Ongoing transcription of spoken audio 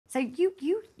So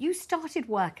you started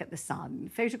work at The Sun,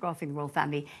 photographing the royal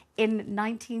family in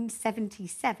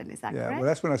 1977, is that correct? Yeah, well,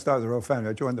 that's when I started the royal family.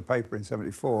 I joined the paper in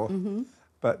 '74,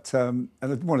 but and I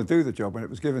didn't want to do the job when it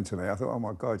was given to me. I thought, oh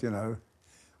my God, you know,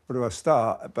 where do I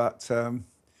start? But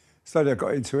slowly I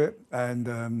got into it,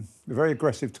 and very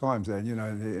aggressive times then, you know,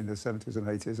 in the '70s and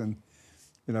 '80s, and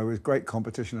you know, it was great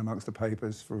competition amongst the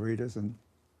papers for readers, and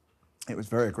it was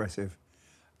very aggressive.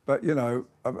 But you know,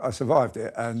 I survived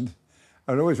it, and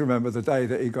I always remember the day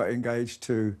that he got engaged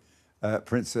to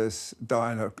Princess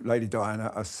Diana, Lady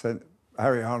Diana.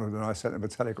 Harry Arnold and I sent him a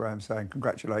telegram saying,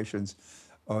 "Congratulations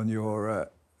on your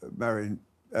marrying,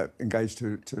 engaged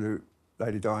to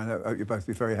Lady Diana. I hope you both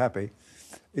be very happy."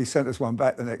 He sent us one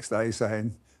back the next day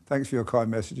saying, "Thanks for your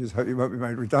kind messages. Hope you won't be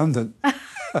made redundant."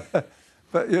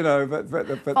 But you know, but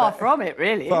far from it,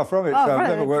 really. Far from it. So I've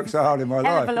never worked so hard in my life.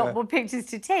 Hell of a lot more pictures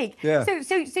to take. Yeah.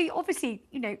 So obviously,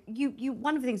 you know, you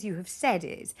one of the things you have said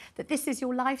is that this is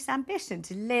your life's ambition,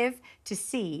 to live to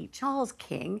see Charles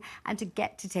King and to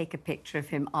get to take a picture of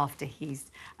him after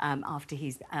he's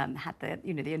had the,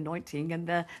 you know, the anointing and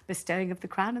the bestowing of the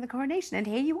crown and the coronation. And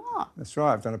here you are. That's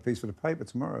right. I've done a piece for the paper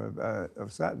tomorrow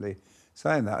of Saturday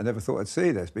saying that. I never thought I'd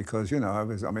see this because, you know,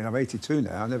 I'm 82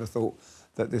 now. I never thought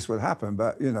that this would happen,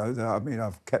 but you know, I mean,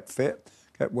 I've kept fit,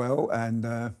 kept well, and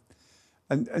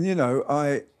you know,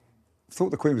 I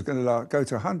thought the Queen was going to go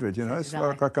to 100. You know, it's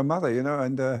like a mother, you know,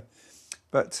 and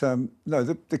but no,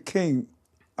 the King.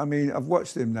 I mean, I've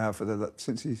watched him now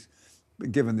since he's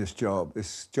been given this job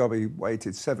he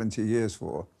waited 70 years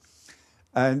for,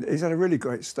 and he's had a really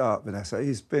great start, Vanessa.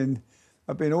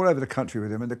 I've been all over the country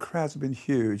with him, and the crowds have been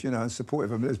huge, you know, and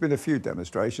supportive of him. There's been a few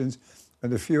demonstrations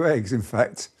and a few eggs, in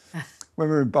fact. When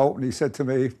we were in Bolton, he said to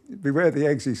me, "Beware the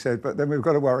eggs," he said, "but then we've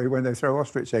got to worry when they throw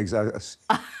ostrich eggs at us."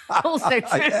 Also true.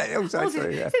 Yeah, also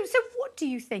true, yeah. So what do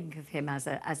you think of him as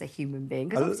a human being?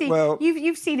 Because obviously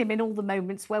you've seen him in all the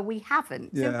moments where we haven't.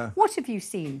 Yeah. So what have you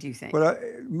seen, do you think? Well,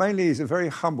 mainly he's a very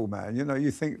humble man. You know,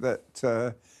 you think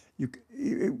that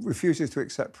he refuses to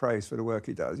accept praise for the work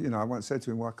he does. You know, I once said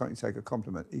to him, "Why can't you take a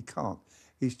compliment?" He can't.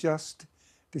 He's just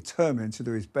determined to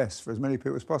do his best for as many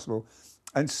people as possible.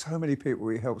 And so many people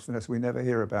he helps, Vanessa, we never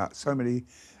hear about. So many,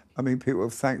 I mean, people are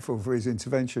thankful for his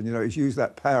intervention. You know, he's used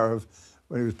that power of,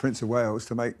 when he was Prince of Wales,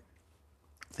 to make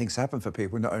things happen for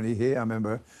people, not only here. I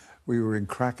remember we were in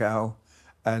Krakow,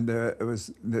 and it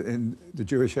was in the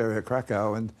Jewish area of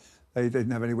Krakow, and they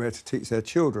didn't have anywhere to teach their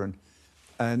children.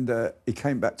 And he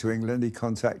came back to England. He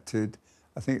contacted,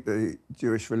 I think, the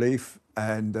Jewish Relief,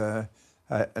 and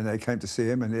they came to see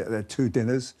him, and they had 2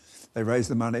 dinners. They raised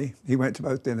the money. He went to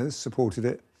both dinners, supported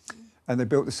it, and they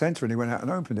built the centre, and he went out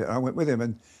and opened it. And I went with him,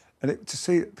 and to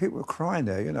see people were crying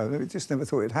there, you know, they just never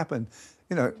thought it'd happen.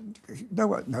 You know, no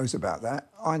one knows about that.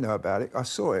 I know about it. I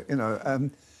saw it, you know.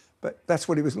 But that's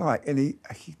what he was like, and he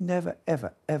never,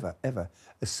 ever, ever, ever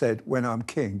has said, "When I'm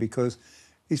king," because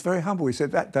he's very humble. He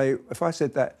said, "That day, if I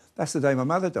said that, that's the day my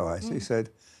mother dies." He said,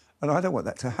 and I don't want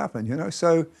that to happen, you know.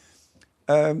 So.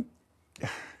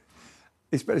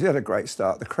 He's had a great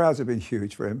start. The crowds have been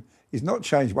huge for him. He's not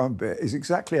changed one bit. He's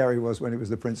exactly how he was when he was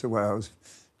the Prince of Wales.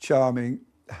 Charming,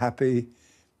 happy,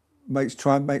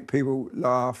 try and make people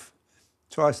laugh,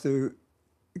 tries to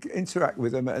interact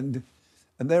with them, and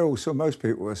they're also, most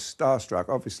people are starstruck,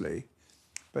 obviously,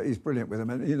 but he's brilliant with them.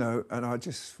 And you know, and I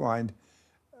just find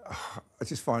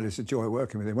it's a joy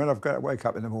working with him. When I've got to wake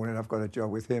up in the morning, I've got a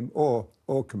job with him or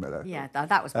Camilla. Yeah,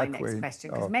 that was my next Queen.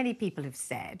 question, because many people have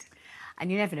said, and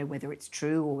you never know whether it's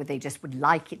true or they just would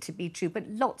like it to be true, but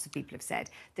lots of people have said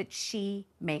that she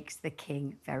makes the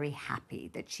king very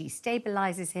happy, that she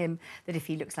stabilises him, that if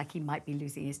he looks like he might be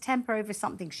losing his temper over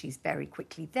something, she's very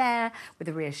quickly there with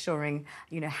a reassuring,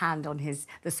 you know, hand on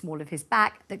the small of his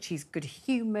back, that she's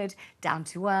good-humoured, down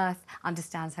to earth,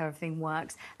 understands how everything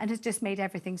works, and has just made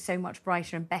everything so much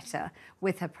brighter and better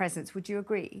with her presence. Would you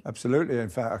agree? Absolutely. In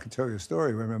fact, I can tell you a story.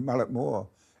 We were in Mullet Moor,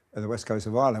 on the west coast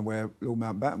of Ireland, where Lord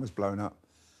Mountbatten was blown up,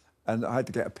 and I had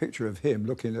to get a picture of him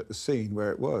looking at the scene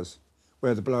where it was,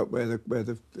 where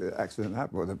the accident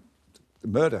happened, or the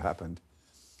murder happened.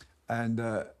 And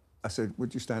I said,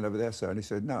 "Would you stand over there, sir?" And he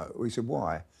said, "No." He said,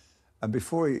 "Why?" And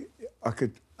before I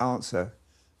could answer,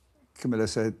 Camilla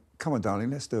said, "Come on,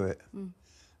 darling, let's do it."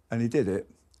 And he did it,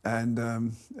 and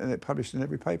it published in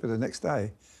every paper the next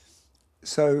day.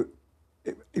 So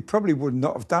he probably would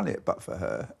not have done it but for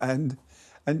her,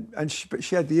 but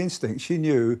she had the instinct. She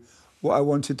knew what I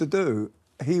wanted to do.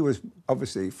 He was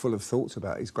obviously full of thoughts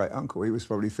about his great uncle. He was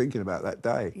probably thinking about that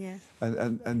day,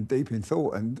 and deep in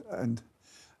thought. And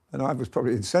I was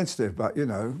probably insensitive. But you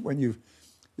know, when you've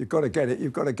you've got to get it,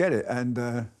 you've got to get it. And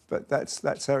but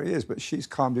that's how he is. But she's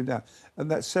calmed him down, and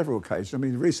that's several occasions. I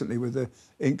mean, recently with the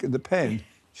ink and the pen,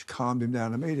 she calmed him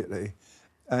down immediately.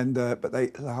 And but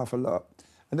they laugh a lot,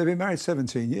 and they've been married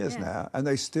 17 years now, and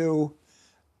they still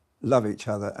love each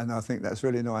other, and I think that's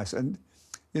really nice. And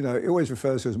you know, he always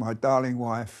refers to her as my darling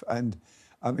wife, and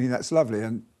I mean that's lovely.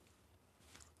 And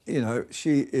you know,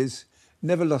 she is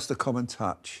never lost a common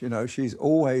touch. You know, she's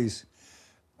always,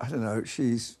 I don't know,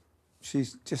 she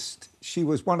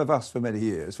was one of us for many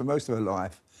years, for most of her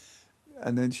life,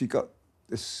 and then she got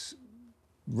this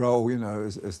role, you know,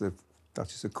 as the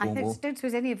Duchess of Cornwall. I don't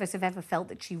suppose any of us have ever felt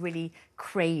that she really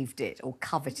craved it or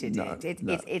coveted it.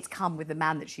 It's come with the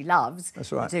man that she loves.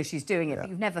 That's right. So she's doing it. But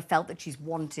you've never felt that she's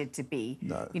wanted to be,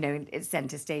 you know, in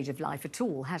centre stage of life at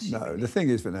all, has she? No, really? the thing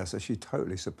is, Vanessa, she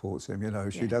totally supports him. You know,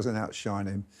 she doesn't outshine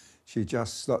him. She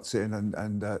just slots in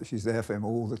and she's there for him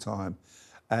all the time.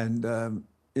 And,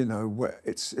 you know,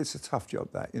 it's a tough job,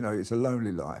 that. You know, it's a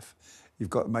lonely life. You've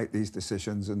got to make these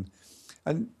decisions.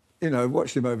 And you know,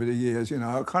 watched him over the years. You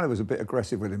know, I kind of was a bit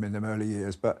aggressive with him in them early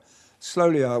years, but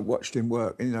slowly I watched him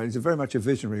work. You know, he's very much a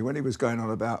visionary. When he was going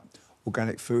on about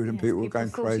organic food and people were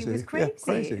going crazy. He was crazy. Yeah,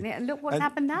 crazy. And look what's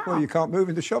happened now. Well, you can't move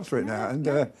into shops for it now.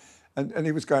 And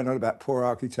he was going on about poor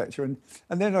architecture. And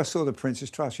then I saw the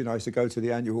Prince's Trust. You know, I used to go to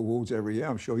the annual awards every year.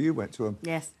 I'm sure you went to them.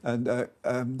 Yes. And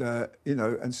you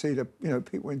know, and see the, you know,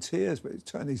 people in tears, but it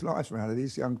turned these lives around,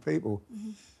 these young people.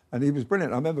 And he was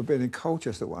brilliant. I remember being in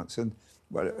Colchester once, and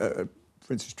a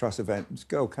Prince's Trust event, this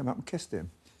girl came up and kissed him.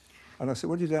 And I said,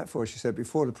 what did you do that for? She said,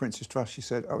 before the Prince's Trust, she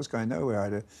said, I was going nowhere.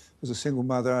 I was a single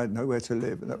mother, I had nowhere to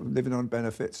live, living on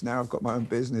benefits. Now I've got my own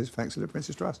business, thanks to the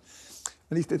Prince's Trust.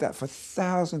 And he did that for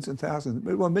thousands and thousands,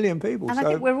 1 million people. And I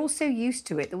think we're all so used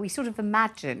to it that we sort of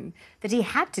imagine that he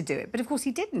had to do it. But of course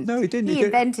he didn't. No, he didn't. He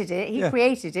invented it, he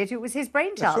created it, it was his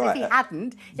brainchild. Right. If he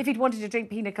hadn't, if he'd wanted to drink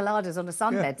pina coladas on a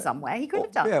sunbed somewhere, he could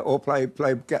have done. Yeah, or play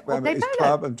at his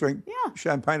club and drink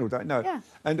champagne all day. No. Yeah.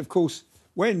 And of course,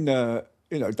 when,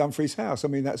 you know, Dumfries House, I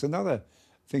mean, that's another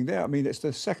thing there. I mean, it's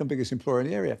the second biggest employer in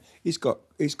the area. He's got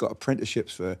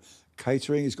apprenticeships for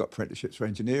catering, he's got apprenticeships for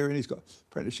engineering, he's got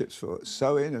apprenticeships for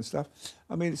sewing and stuff.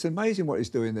 I mean, it's amazing what he's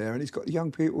doing there, and he's got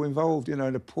young people involved, you know,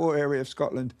 in a poor area of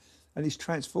Scotland, and he's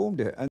transformed it. And